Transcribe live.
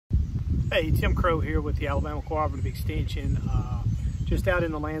Hey, Tim Crow here with the Alabama Cooperative Extension. Just out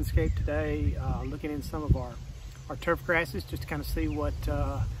in the landscape today, looking in some of our turf grasses just to kind of see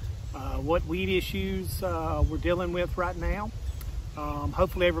what weed issues we're dealing with right now.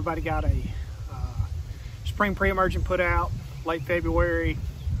 Hopefully everybody got a spring pre-emergent put out late February,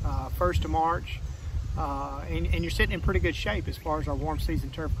 1st of March, and you're sitting in pretty good shape as far as our warm season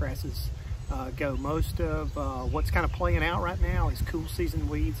turf grasses go. Most of what's kind of playing out right now is cool season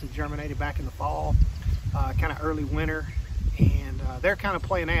weeds that germinated back in the fall, kind of early winter, and they're kind of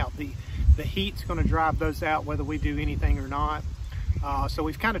playing out. The heat's going to drive those out whether we do anything or not. So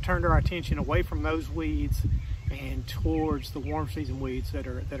we've kind of turned our attention away from those weeds and towards the warm season weeds that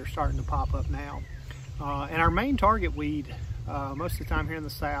are starting to pop up now. And our main target weed most of the time here in the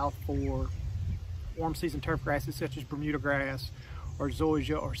South for warm season turf grasses such as Bermuda grass or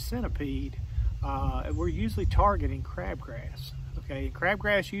zoysia or centipede, we're usually targeting crabgrass. Okay,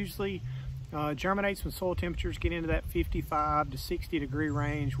 crabgrass usually germinates when soil temperatures get into that 55 to 60 degree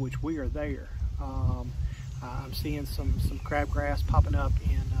range, which we are there. I'm seeing some crabgrass popping up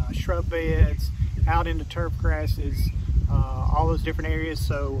in shrub beds, out into turf grasses, all those different areas.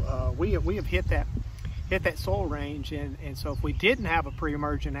 So we have hit that soil range, and so if we didn't have a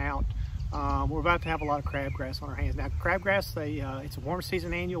pre-emergent out, we're about to have a lot of crabgrass on our hands. Now, crabgrass, it's a warm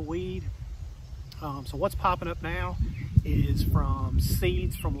season annual weed. So what's popping up now is from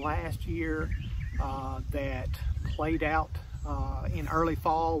seeds from last year that played out in early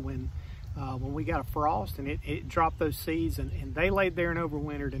fall when we got a frost, and it dropped those seeds, and they laid there and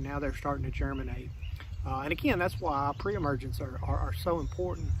overwintered, and now they're starting to germinate. And again, that's why pre-emergents are so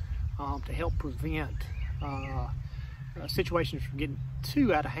important to help prevent situations from getting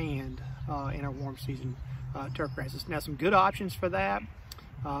too out of hand in our warm season turf grasses. Now, some good options for that: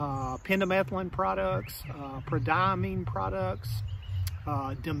 pendimethalin products, prodiamine products,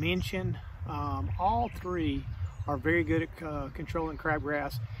 dimension. All three are very good at controlling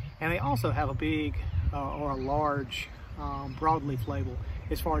crabgrass, and they also have a big or a large broadleaf label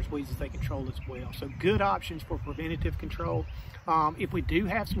as far as weeds as they control as well. So good options for preventative control. If we do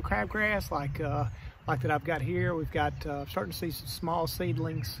have some crabgrass like that I've got here, we've got starting to see some small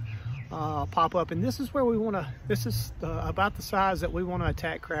seedlings pop up, and this is where we want to, this is about the size that we want to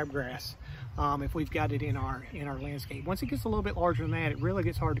attack crabgrass if we've got it in our landscape. Once it gets a little bit larger than that, it really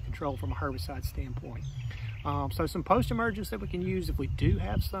gets hard to control from a herbicide standpoint. So some post-emergents that we can use if we do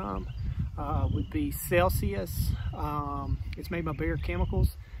have some would be Celsius. It's made by Bayer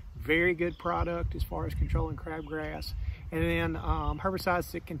Chemicals. Very good product as far as controlling crabgrass. And then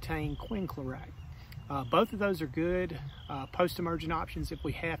herbicides that contain quinclorac. Both of those are good post-emergent options if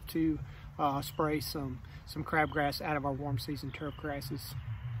we have to spray some crabgrass out of our warm season turf grasses.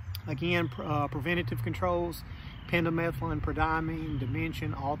 Again, preventative controls: pendimethalin, prodiamine,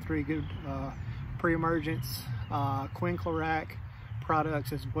 dimension, all three good pre-emergents. Quinclorac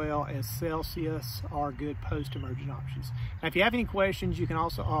products as well as Celsius are good post-emergent options. Now, if you have any questions, you can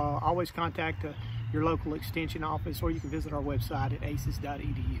also always contact your local extension office, or you can visit our website at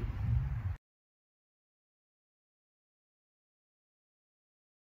aces.edu.